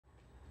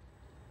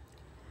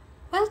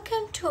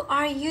Welcome to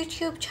our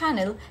YouTube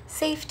channel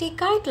Safety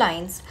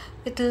Guidelines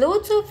with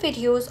loads of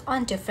videos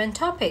on different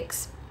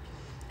topics.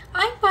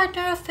 I'm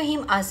partner of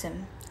Fahim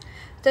Azam.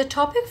 The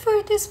topic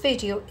for this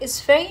video is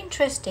very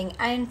interesting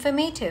and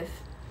informative.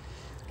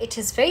 It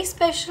is very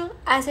special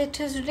as it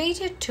is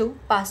related to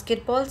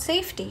basketball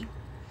safety.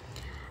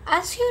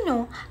 As you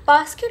know,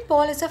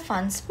 basketball is a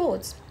fun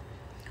sport.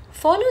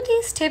 Follow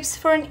these tips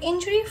for an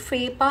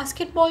injury-free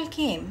basketball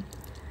game.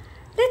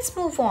 Let's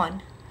move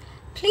on.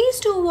 Please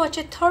do watch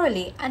it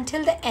thoroughly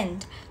until the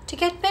end to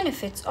get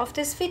benefits of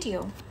this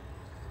video.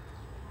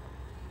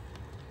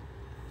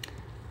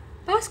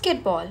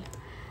 Basketball.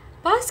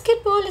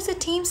 Basketball is a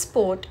team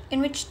sport in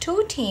which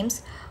two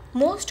teams,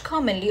 most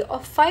commonly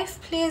of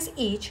 5 players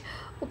each,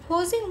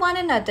 opposing one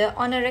another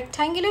on a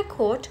rectangular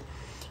court,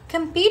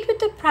 compete with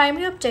the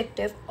primary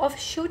objective of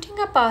shooting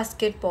a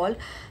basketball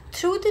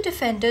through the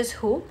defender's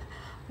hoop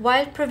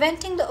while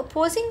preventing the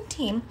opposing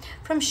team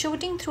from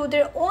shooting through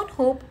their own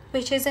hoop,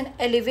 which is an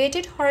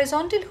elevated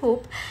horizontal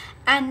hoop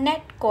and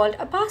net called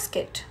a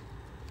basket.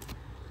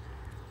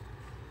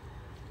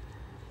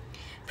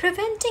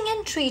 Preventing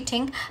and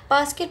treating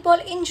basketball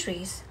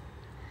injuries.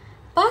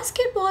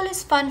 Basketball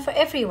is fun for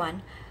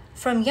everyone,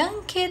 from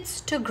young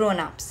kids to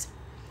grown-ups.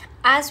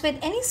 As with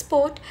any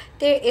sport,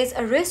 there is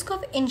a risk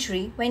of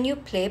injury when you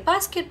play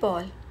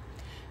basketball.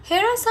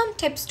 Here are some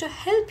tips to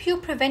help you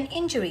prevent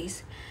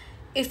injuries.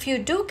 If you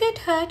do get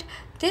hurt,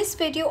 this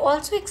video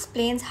also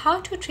explains how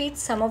to treat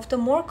some of the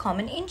more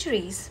common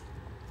injuries.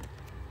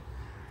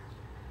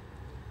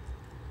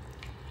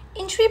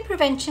 Injury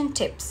prevention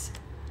tips.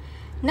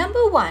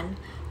 Number 1.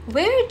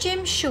 Wear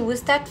gym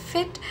shoes that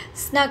fit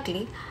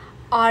snugly,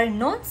 are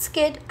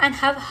non-skid and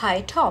have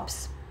high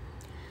tops.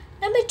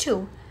 Number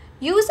 2.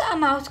 Use a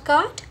mouth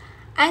guard,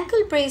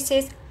 ankle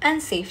braces and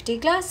safety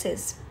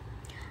glasses.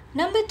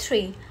 Number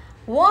 3.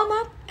 Warm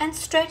up and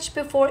stretch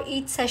before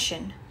each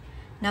session.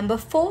 Number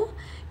 4.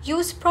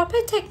 Use proper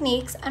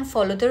techniques and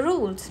follow the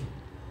rules.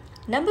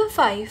 Number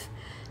 5.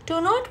 Do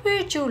not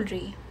wear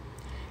jewelry.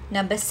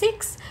 Number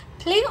 6.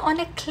 Play on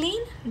a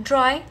clean,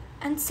 dry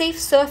and safe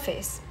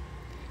surface.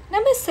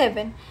 Number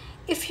 7.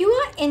 If you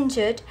are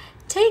injured,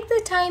 take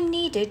the time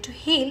needed to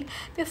heal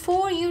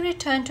before you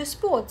return to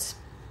sports.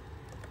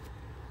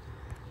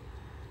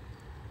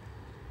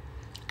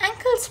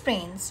 Ankle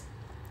sprains.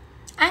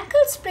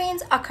 Ankle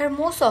sprains occur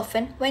most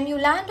often when you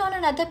land on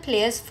another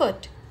player's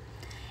foot.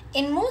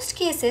 In most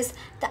cases,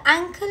 the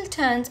ankle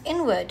turns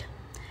inward.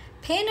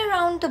 Pain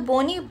around the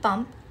bony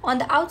bump on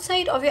the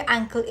outside of your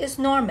ankle is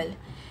normal.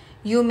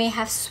 You may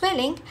have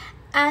swelling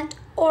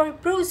and/or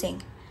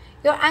bruising.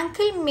 Your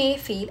ankle may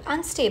feel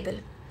unstable.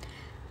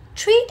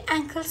 Treat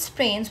ankle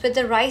sprains with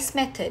the Rice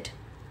method.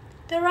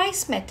 The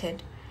Rice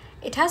method.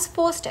 It has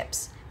 4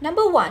 steps.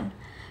 Number 1.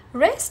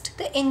 Rest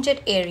the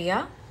injured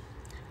area.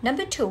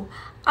 Number 2.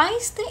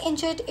 Ice the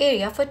injured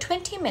area for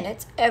 20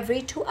 minutes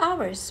every 2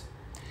 hours.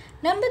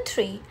 Number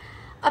 3.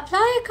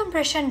 Apply a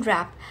compression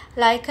wrap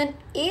like an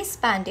ACE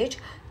bandage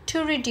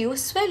to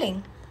reduce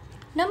swelling.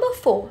 Number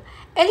 4.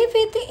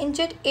 Elevate the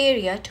injured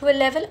area to a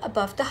level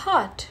above the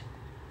heart.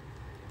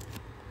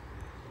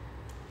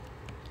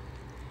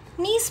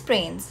 Knee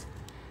sprains.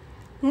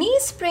 Knee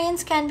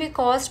sprains can be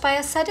caused by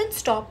a sudden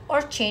stop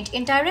or change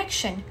in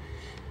direction.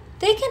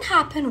 They can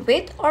happen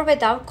with or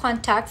without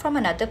contact from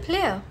another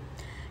player.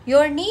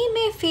 Your knee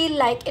may feel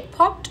like it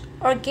popped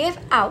or gave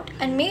out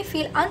and may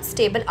feel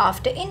unstable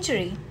after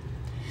injury.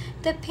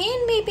 The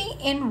pain may be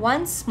in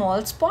one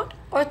small spot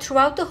or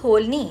throughout the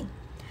whole knee.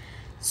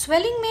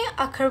 Swelling may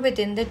occur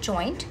within the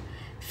joint,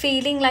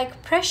 feeling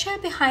like pressure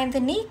behind the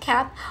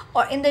kneecap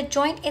or in the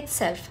joint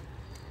itself.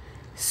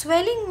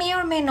 Swelling may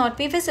or may not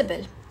be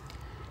visible.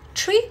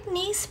 Treat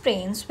knee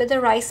sprains with the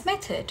Rice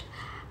method,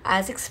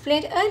 as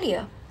explained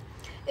earlier.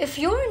 If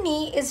your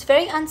knee is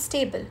very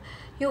unstable,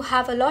 you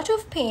have a lot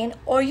of pain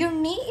or your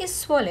knee is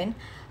swollen,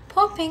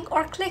 popping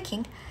or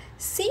clicking,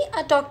 see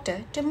a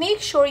doctor to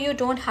make sure you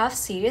don't have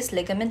serious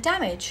ligament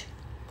damage.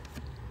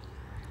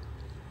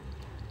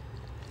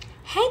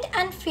 Head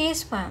and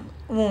face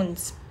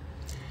wounds.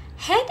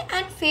 Head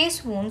and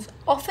face wounds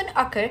often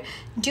occur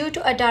due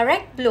to a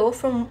direct blow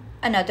from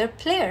another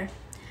player.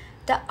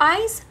 The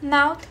eyes,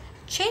 mouth,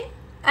 chin,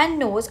 and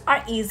nose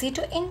are easy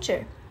to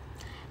injure.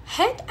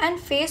 Head and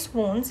face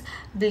wounds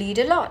bleed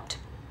a lot.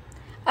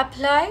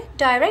 Apply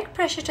direct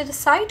pressure to the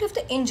site of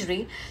the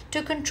injury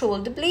to control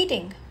the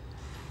bleeding.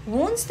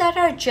 Wounds that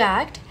are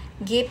jagged,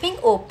 gaping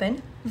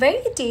open,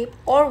 very deep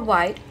or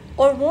wide,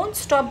 or won't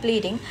stop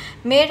bleeding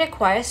may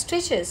require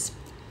stitches.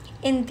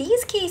 In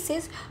these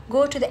cases,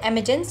 go to the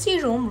emergency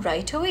room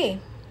right away.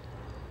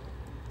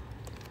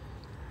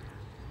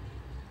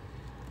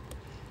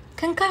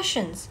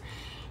 Concussions.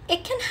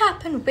 It can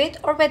happen with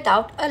or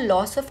without a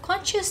loss of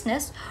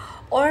consciousness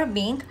or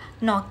being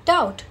knocked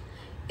out.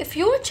 If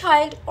your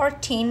child or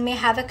teen may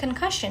have a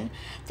concussion,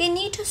 they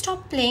need to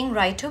stop playing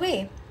right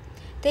away.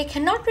 They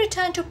cannot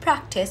return to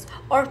practice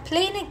or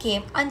play in a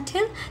game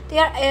until they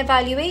are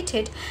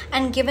evaluated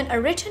and given a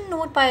written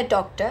note by a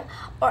doctor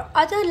or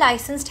other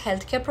licensed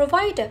healthcare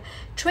provider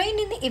trained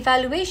in the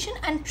evaluation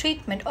and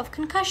treatment of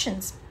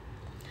concussions.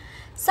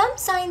 Some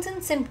signs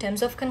and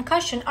symptoms of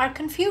concussion are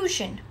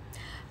confusion,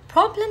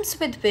 problems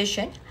with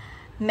vision,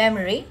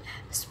 memory,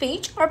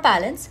 speech or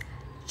balance,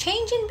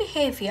 change in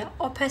behavior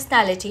or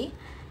personality,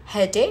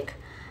 headache,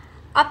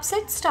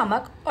 upset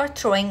stomach or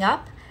throwing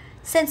up,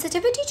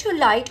 sensitivity to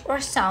light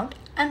or sound,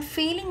 and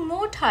feeling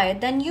more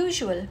tired than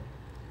usual.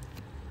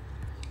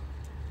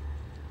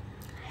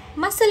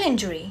 Muscle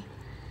injury.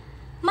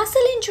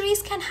 Muscle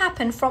injuries can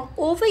happen from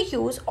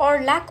overuse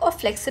or lack of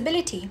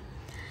flexibility.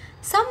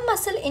 Some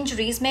muscle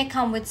injuries may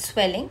come with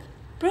swelling,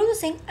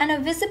 bruising, and a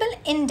visible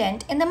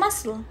indent in the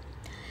muscle.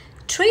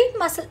 Treat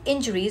muscle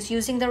injuries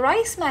using the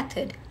Rice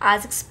method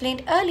as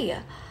explained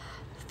earlier.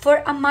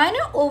 For a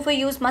minor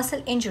overuse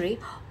muscle injury,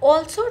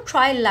 also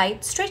try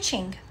light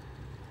stretching.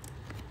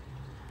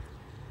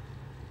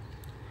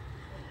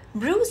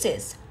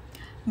 Bruises.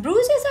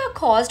 Bruises are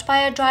caused by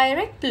a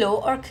direct blow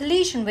or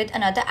collision with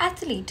another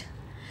athlete.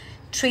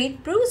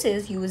 Treat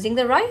bruises using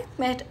the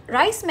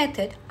Rice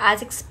method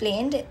as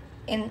explained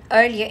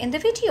earlier in the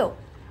video.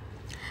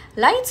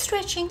 Light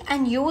stretching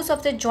and use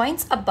of the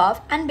joints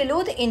above and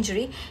below the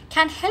injury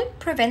can help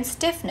prevent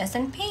stiffness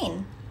and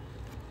pain.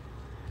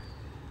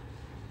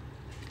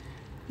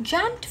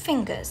 Jammed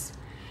fingers.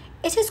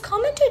 It is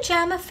common to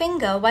jam a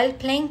finger while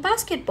playing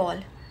basketball.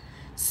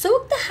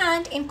 Soak the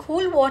hand in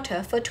cool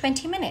water for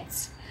 20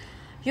 minutes.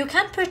 You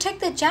can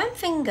protect the jammed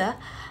finger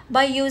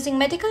by using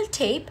medical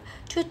tape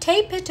to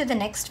tape it to the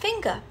next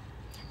finger.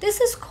 This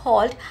is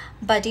called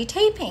buddy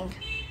taping.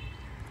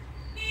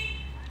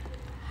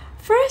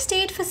 First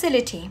aid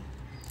facility.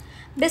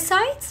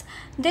 Besides,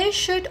 there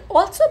should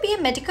also be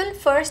a medical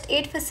first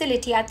aid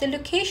facility at the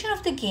location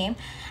of the game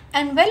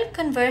and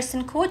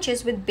well-conversant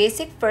coaches with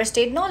basic first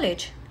aid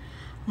knowledge.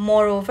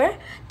 Moreover,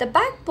 the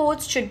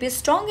backboards should be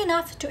strong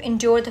enough to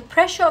endure the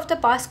pressure of the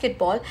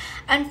basketball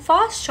and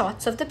fast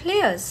shots of the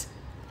players.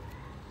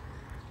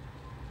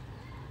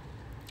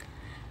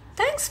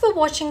 Thanks for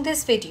watching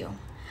this video.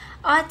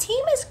 Our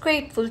team is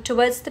grateful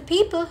towards the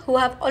people who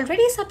have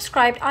already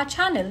subscribed our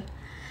channel.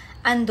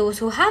 And those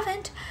who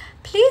haven't,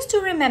 please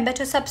do remember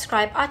to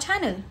subscribe our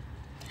channel.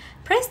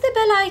 Press the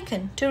bell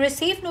icon to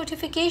receive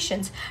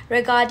notifications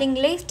regarding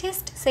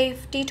latest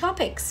safety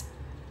topics.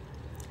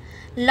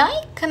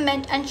 Like,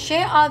 comment and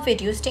share our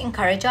videos to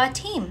encourage our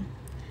team.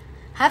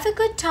 Have a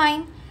good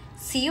time.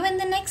 See you in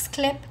the next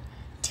clip.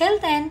 Till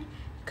then,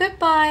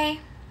 goodbye.